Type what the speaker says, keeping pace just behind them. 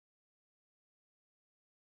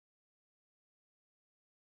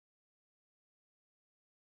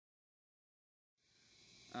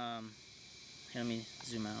Here, let me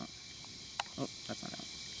zoom out. Oh, that's not out.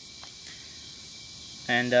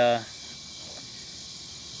 And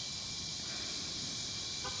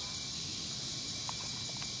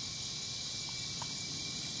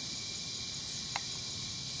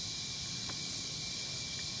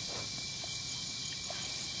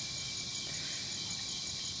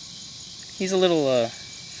he's a little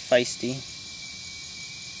feisty.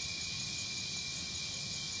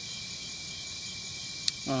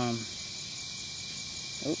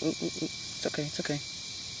 It's okay, it's okay.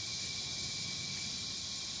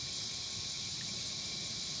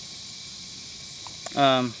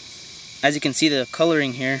 As you can see, the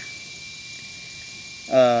coloring here,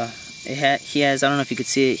 he has, I don't know if you could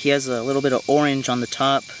see it, he has a little bit of orange on the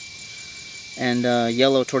top and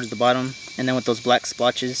yellow towards the bottom, and then with those black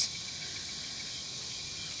splotches.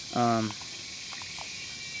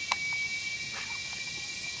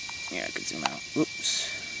 Yeah, I could zoom out. Oops.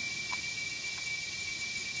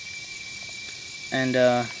 And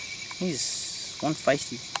he's one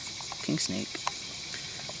feisty king snake.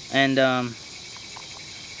 And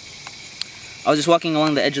I was just walking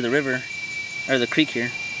along the edge of the river, or the creek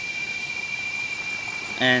here,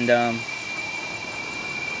 and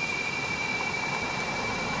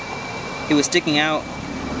he was sticking out.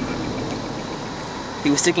 He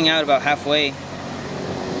was sticking out about halfway.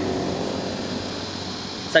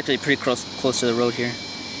 It's actually pretty close to the road here.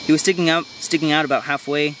 He was sticking out about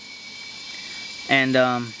halfway, and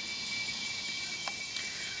I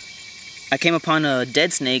came upon a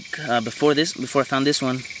dead snake before I found this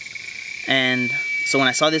one, and so when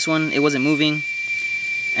I saw this one, it wasn't moving,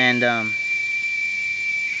 and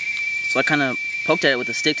so I kind of poked at it with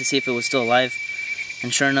a stick to see if it was still alive,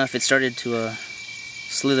 and sure enough, it started to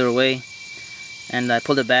slither away, and I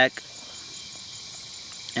pulled it back,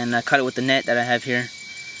 and I caught it with the net that I have here,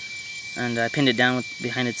 and I pinned it down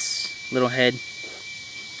behind its little head,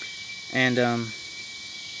 and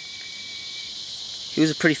he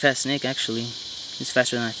was a pretty fast snake, actually. He was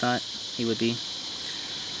faster than I thought he would be.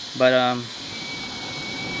 But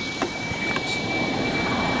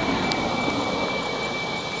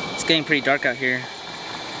it's getting pretty dark out here.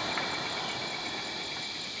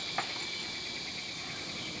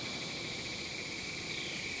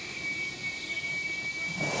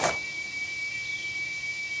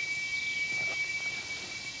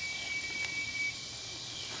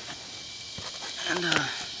 And here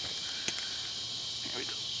we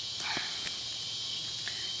go.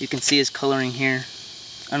 You can see his coloring here.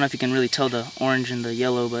 I don't know if you can really tell the orange and the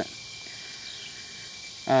yellow, but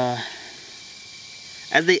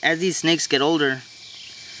as these snakes get older,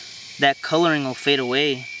 that coloring will fade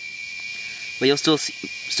away, but you'll still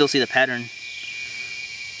see the pattern.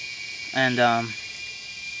 And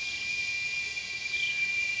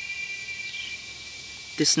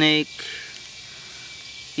this snake,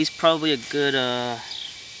 he's probably a good let's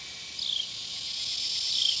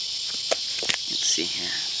see here.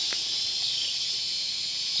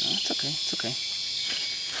 No, it's okay, it's okay.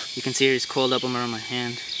 You can see here he's coiled up around my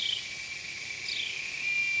hand.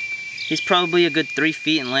 He's probably a good 3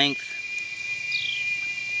 feet in length.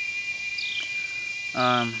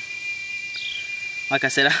 Like I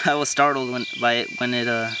said, I was startled when I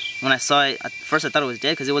saw it. At first I thought it was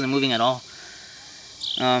dead because it wasn't moving at all.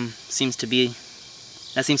 That seems to be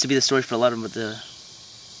the story for a lot of the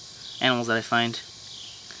animals that I find.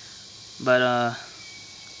 But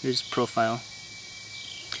here's profile.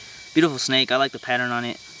 Beautiful snake. I like the pattern on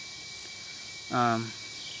it.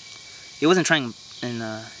 He wasn't trying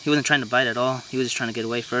to bite at all. He was just trying to get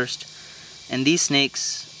away first. And these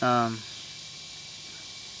snakes,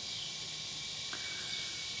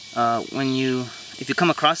 if you come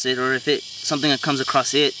across it, or if something that comes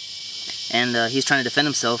across it, and he's trying to defend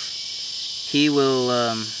himself, he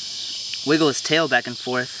will wiggle his tail back and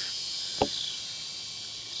forth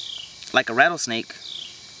like a rattlesnake.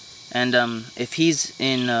 And if he's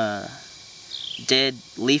in dead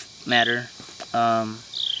leaf matter,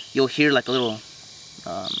 you'll hear like a little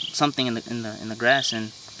something in the grass,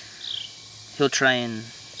 and he'll try and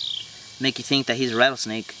make you think that he's a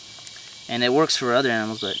rattlesnake. And it works for other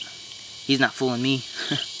animals, but he's not fooling me. You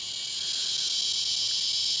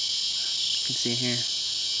can see it here.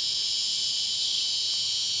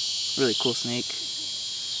 Really cool snake.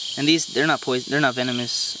 And these, they're not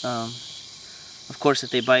venomous. Of course,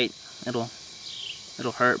 if they bite, it'll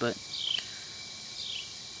hurt, but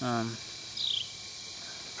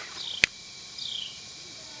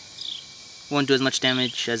won't do as much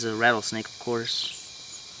damage as a rattlesnake, of course.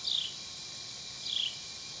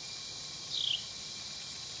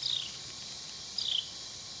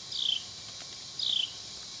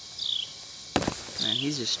 And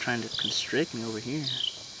he's just trying to constrict me over here.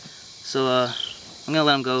 So, I'm gonna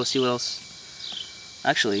let him go, see what else.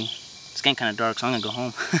 Actually, it's getting kind of dark, so I'm gonna go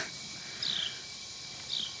home.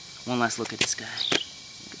 One last look at this guy.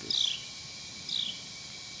 Look at this.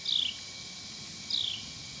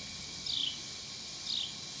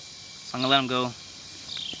 So I'm gonna let him go.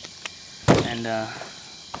 And,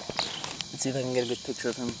 let's see if I can get a good picture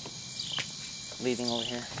of him leaving over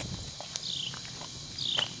here.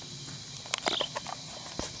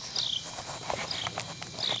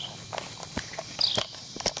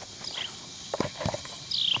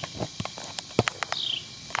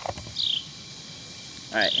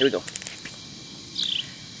 Alright, here we go.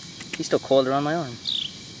 He's still coiled around my arm.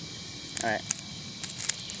 Alright.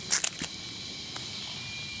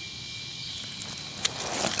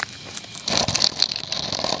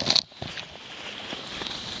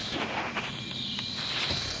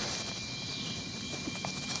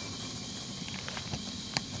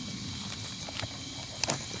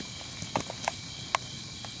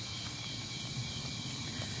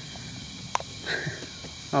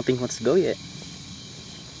 I don't think he wants to go yet.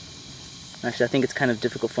 Actually, I think it's kind of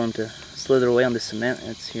difficult for him to slither away on the cement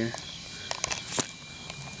that's here.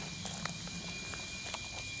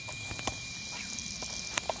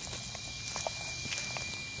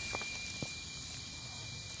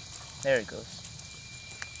 There it goes.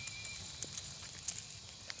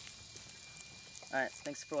 Alright,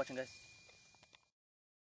 thanks for watching, guys.